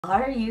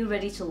Are you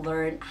ready to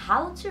learn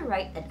how to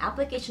write an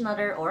application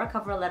letter or a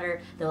cover letter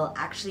that will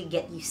actually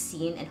get you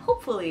seen and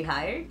hopefully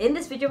hired? In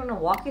this video, I'm going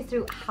to walk you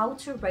through how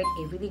to write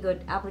a really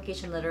good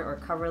application letter or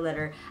cover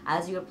letter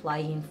as you're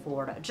applying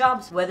for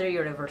jobs. Whether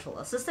you're a virtual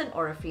assistant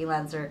or a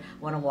freelancer, I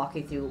want to walk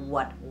you through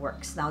what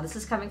works. Now, this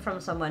is coming from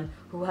someone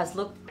who has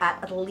looked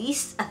at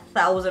least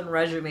 1,000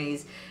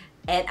 resumes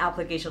and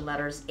application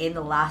letters in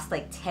the last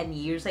 10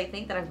 years, I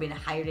think, that I've been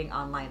hiring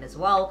online as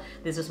well.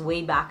 This is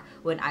way back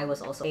when I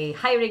was also a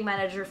hiring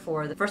manager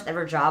for the first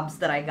ever jobs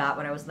that I got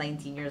when I was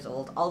 19 years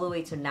old, all the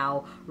way to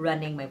now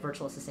running my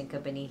virtual assistant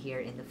company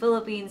here in the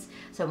Philippines.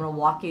 So I'm going to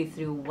walk you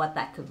through what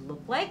that could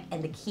look like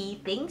and the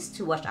key things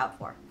to watch out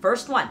for.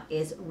 First one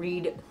is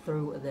read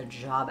through the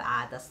job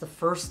ad. That's the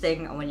first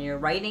thing when you're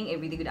writing a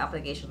really good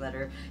application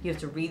letter. You have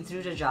to read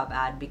through the job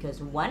ad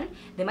because one,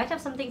 they might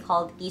have something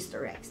called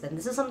Easter eggs. And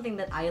this is something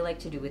that I like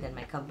to do within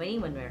my company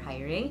when we're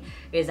hiring,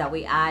 is that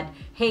we add,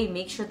 hey,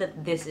 make sure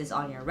that this is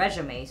on your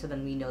resume, so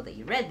then we know that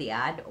you read the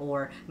ad,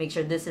 or make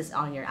sure this is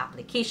on your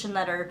application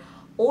letter.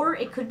 Or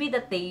it could be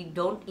that they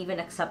don't even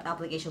accept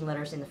application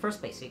letters in the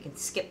first place, so you can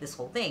skip this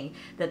whole thing,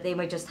 that they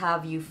might just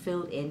have you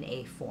fill in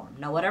a form.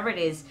 Now, whatever it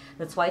is,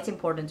 that's why it's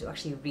important to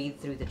actually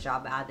read through the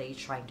job ad that you're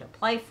trying to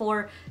apply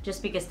for,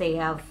 just because they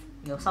have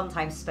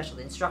sometimes special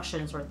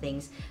instructions or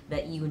things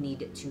that you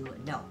need to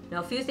know. Now,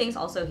 a few things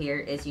also here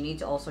is you need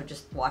to also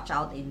just watch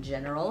out in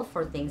general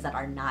for things that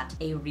are not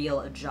a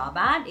real job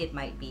ad. It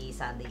might be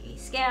sadly a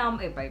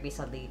scam. It might be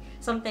sadly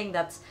something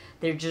that's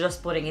they're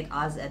just putting it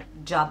as a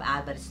job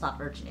ad, but it's not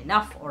urgent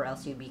enough, or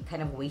else you'd be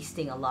kind of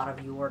wasting a lot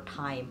of your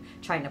time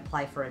trying to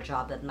apply for a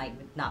job that might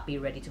not be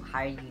ready to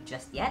hire you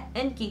just yet.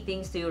 And key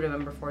things to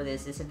remember for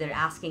this is if they're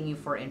asking you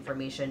for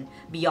information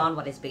beyond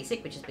what is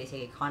basic, which is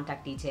basically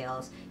contact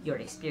details, your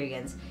experience.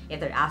 If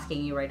they're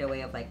asking you right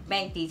away of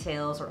bank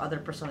details or other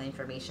personal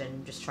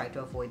information, just try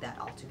to avoid that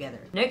altogether.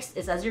 Next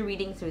is, as you're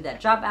reading through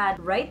that job ad,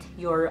 write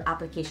your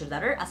application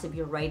letter as if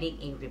you're writing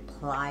a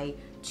reply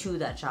to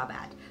that job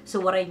ad. So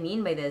what I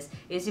mean by this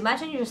is,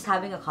 imagine you're just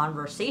having a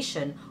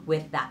conversation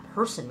with that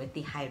person, with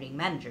the hiring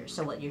manager.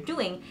 So what you're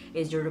doing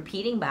is you're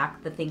repeating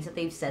back the things that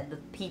they've said, the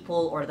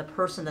people or the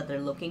person that they're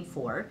looking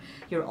for.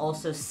 You're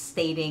also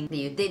stating that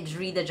you did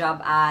read the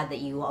job ad, that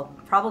you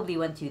probably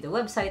went to the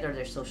website or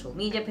their social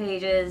media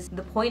pages.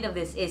 The point of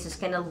this is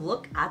just kind of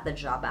look at the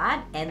job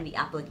ad and the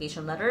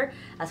application letter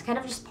as kind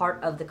of just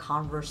part of the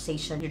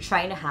conversation you're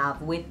trying to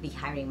have with the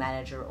hiring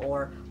manager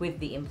or with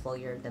the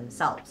employer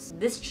themselves.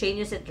 This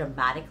changes it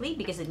dramatically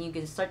because then you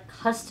can start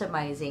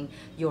customizing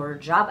your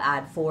job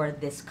ad for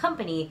this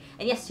company.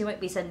 And yes, you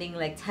might be sending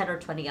 10 or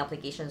 20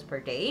 applications per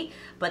day,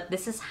 but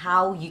this is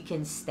how you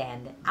can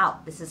stand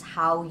out. This is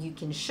how you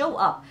can show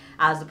up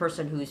as the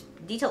person who's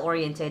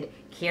detail-oriented,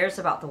 cares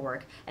about the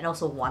work, and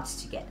also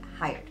wants to get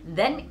hired.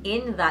 Then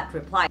in that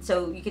reply,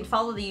 so you can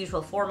follow the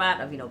usual format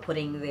of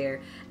putting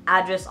their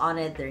address on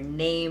it, their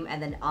name,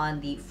 and then on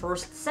the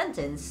first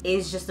sentence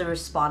is just the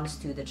response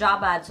to the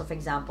job ad. So for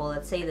example,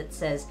 let's say that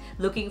says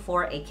looking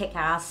for a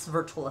kick-ass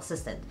virtual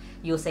assistant.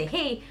 You'll say,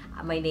 hey,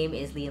 my name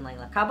is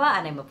Lacaba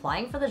and I'm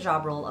applying for the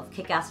job role of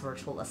kick-ass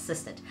virtual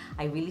assistant.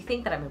 I really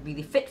think that I'm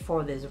really fit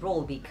for this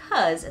role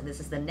because, and this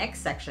is the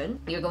next section,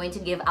 you're going to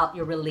give out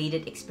your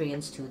related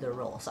experience to the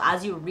role. So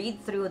as you read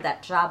through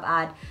that job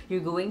ad, you're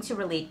going to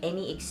relate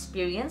any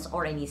experience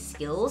or any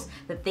skills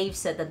that they've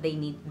said that they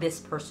need this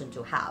person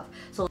to have.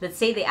 So let's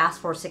say they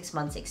ask for 6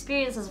 months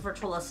experience as a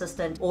virtual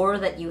assistant, or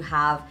that you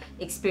have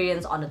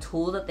experience on a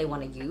tool that they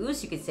want to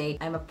use. You could say,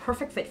 I'm a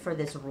perfect fit for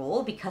this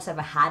role because I've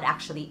had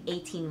actually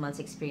 18 months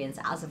experience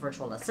as a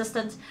virtual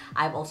assistant.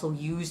 I've also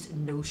used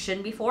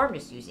Notion before. I'm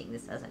just using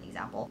this as an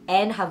example,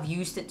 and have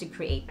used it to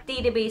create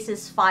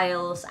databases,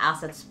 files,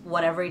 assets,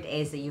 whatever it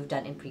is that you've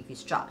done in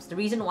previous jobs. The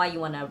reason why you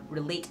want to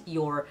relate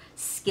your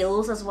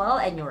skills as well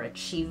and your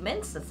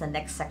achievements, that's the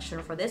next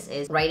section for this,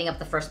 is writing up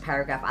the first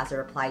paragraph as a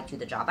reply to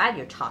the job ad.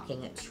 You're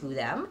talking to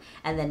them,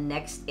 and then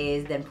next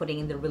is then putting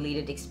in the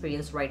related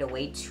experience right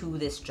away to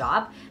this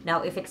job.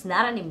 Now, if it's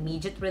not an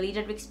immediate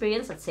related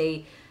experience, let's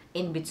say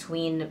in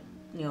between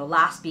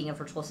last being a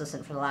virtual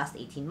assistant for the last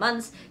 18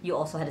 months, you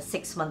also had a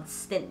 6-month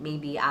stint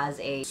maybe as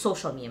a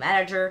social media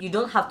manager. You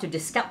don't have to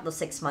discount the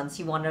 6 months.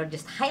 You want to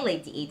just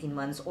highlight the 18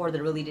 months or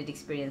the related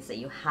experience that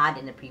you had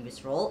in the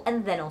previous role,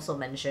 and then also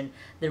mention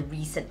the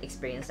recent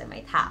experience they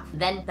might have.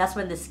 Then that's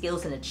when the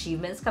skills and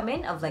achievements come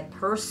in of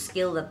per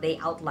skill that they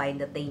outlined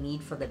that they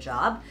need for the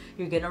job.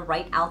 You're going to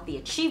write out the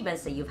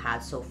achievements that you've had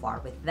so far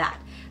with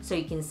that. So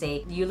you can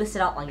say, you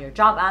listed out on your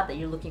job ad that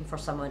you're looking for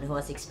someone who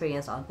has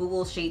experience on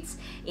Google Sheets.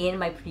 In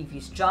my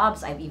previous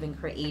jobs, I've even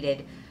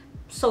created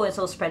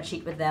so-and-so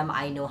spreadsheet with them.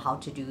 I know how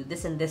to do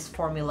this and this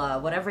formula,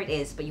 whatever it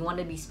is, but you want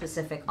to be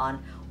specific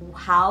on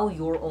how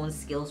your own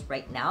skills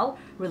right now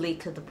relate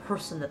to the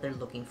person that they're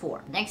looking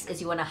for. Next is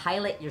you want to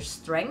highlight your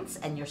strengths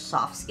and your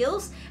soft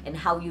skills and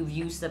how you've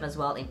used them as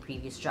well in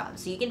previous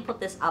jobs. So you can put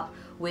this up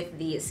with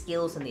the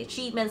skills and the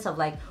achievements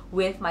of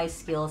with my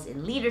skills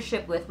in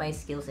leadership, with my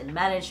skills in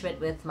management,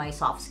 with my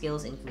soft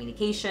skills in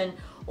communication,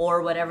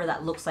 or whatever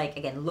that looks like.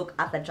 Again, look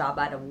at the job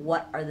ad of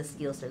what are the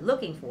skills they're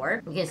looking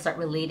for. You can start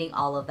relating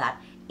all of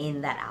that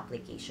in that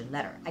application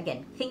letter.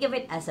 Again, think of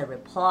it as a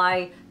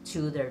reply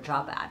to their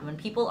job ad. When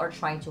people are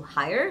trying to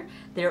hire,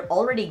 they're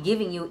already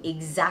giving you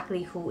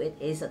exactly who it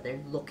is that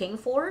they're looking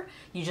for.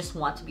 You just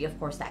want to be, of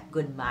course, that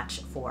good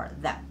match for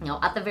them. Now,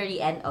 at the very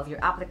end of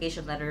your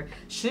application letter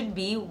should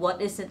be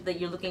what is it that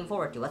you're looking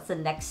forward to? What's the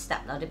next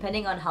step? Now,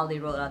 depending on how they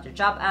roll out their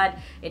job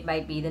ad, it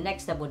might be the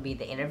next step would be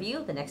the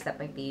interview. The next step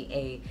might be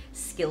a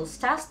skills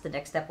test. The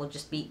next step will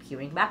just be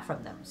hearing back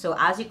from them. So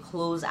as you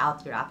close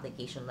out your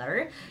application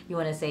letter, you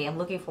want to say, I'm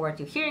looking forward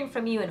to hearing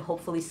from you and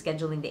hopefully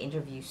scheduling the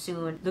interview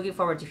soon. Looking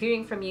forward to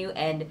hearing from you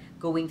and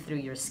going through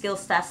your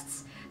skills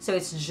tests. So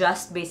it's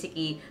just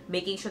basically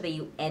making sure that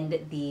you end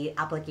the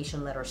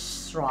application letter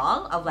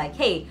strong of like,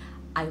 hey,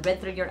 I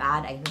read through your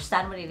ad, I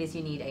understand what it is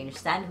you need, I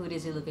understand who it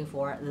is you're looking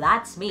for,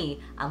 that's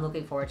me, I'm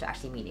looking forward to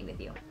actually meeting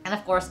with you. And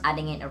of course,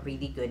 adding in a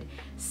really good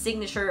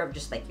signature of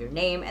just like your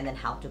name and then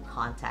how to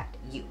contact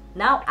you.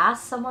 Now,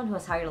 as someone who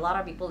has hired a lot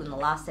of people in the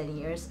last 10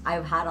 years,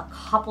 I've had a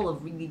couple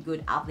of really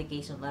good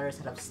application letters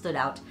that have stood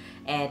out,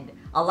 and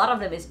a lot of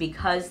them is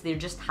because they're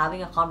just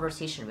having a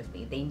conversation with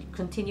me. They're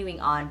continuing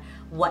on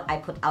what I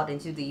put out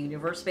into the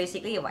universe,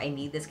 basically, if I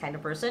need this kind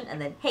of person,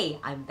 and then, hey,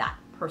 I'm that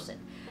person.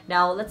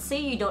 Now, let's say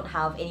you don't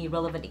have any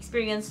relevant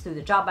experience through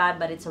the job ad,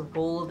 but it's a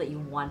role that you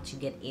want to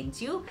get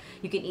into.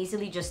 You can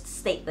easily just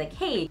state like,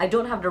 hey, I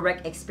don't have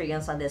direct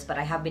experience on this, but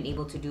I have been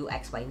able to do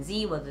X, Y, and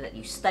Z, whether that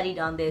you studied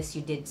on this,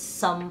 you did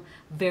some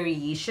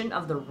variation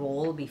of the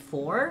role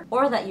before,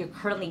 or that you're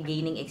currently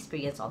gaining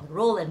experience on the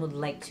role and would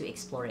like to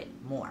explore it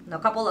more. Now,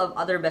 a couple of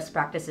other best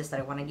practices that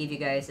I want to give you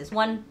guys is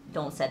one,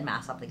 don't send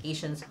mass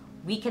applications.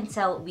 We can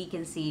tell, we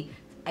can see.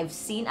 I've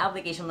seen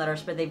application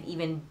letters where they've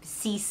even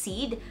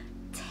CC'd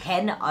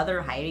 10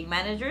 other hiring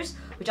managers,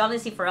 which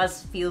honestly for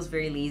us feels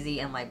very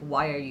lazy and like,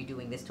 why are you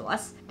doing this to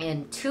us?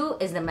 And two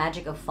is the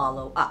magic of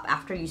follow up.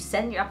 After you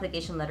send your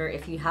application letter,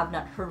 if you have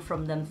not heard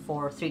from them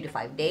for 3 to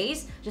 5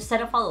 days, just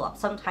send a follow up.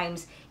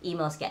 Sometimes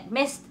emails get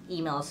missed,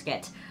 emails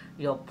get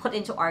put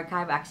into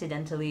archive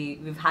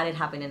accidentally. We've had it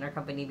happen in our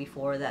company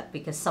before that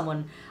because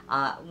someone,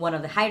 one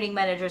of the hiring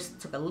managers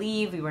took a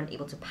leave, we weren't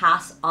able to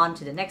pass on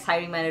to the next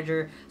hiring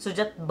manager. So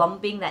just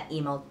bumping that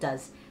email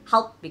does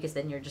help, because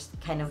then you're just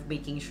kind of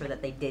making sure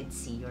that they did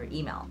see your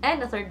email.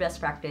 And the third best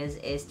practice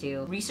is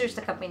to research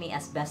the company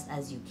as best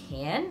as you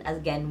can.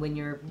 Again, when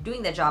you're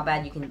doing the job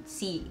ad, you can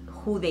see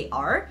who they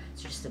are.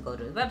 So just to go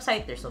to the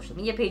website, their social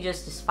media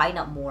pages, just find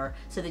out more,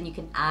 so then you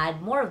can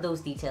add more of those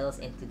details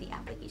into the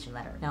application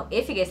letter. Now,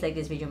 if you guys like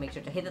this video, make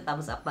sure to hit the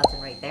thumbs up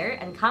button right there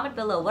and comment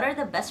below what are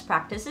the best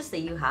practices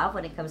that you have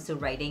when it comes to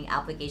writing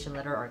application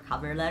letter or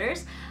cover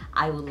letters.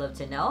 I would love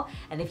to know.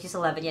 And if you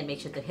still haven't yet, make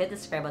sure to hit the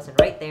subscribe button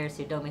right there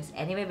so you don't miss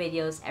any of my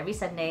videos every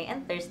Sunday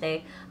and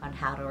Thursday on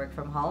how to work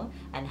from home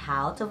and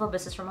how to have a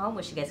business from home,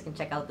 which you guys can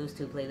check out those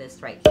two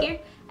playlists right here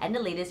and the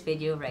latest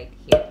video right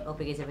here.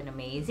 Hope you guys have an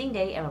amazing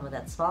day, and remember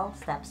that small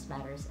steps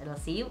matters, and I'll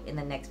see you in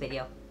the next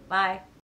video. Bye!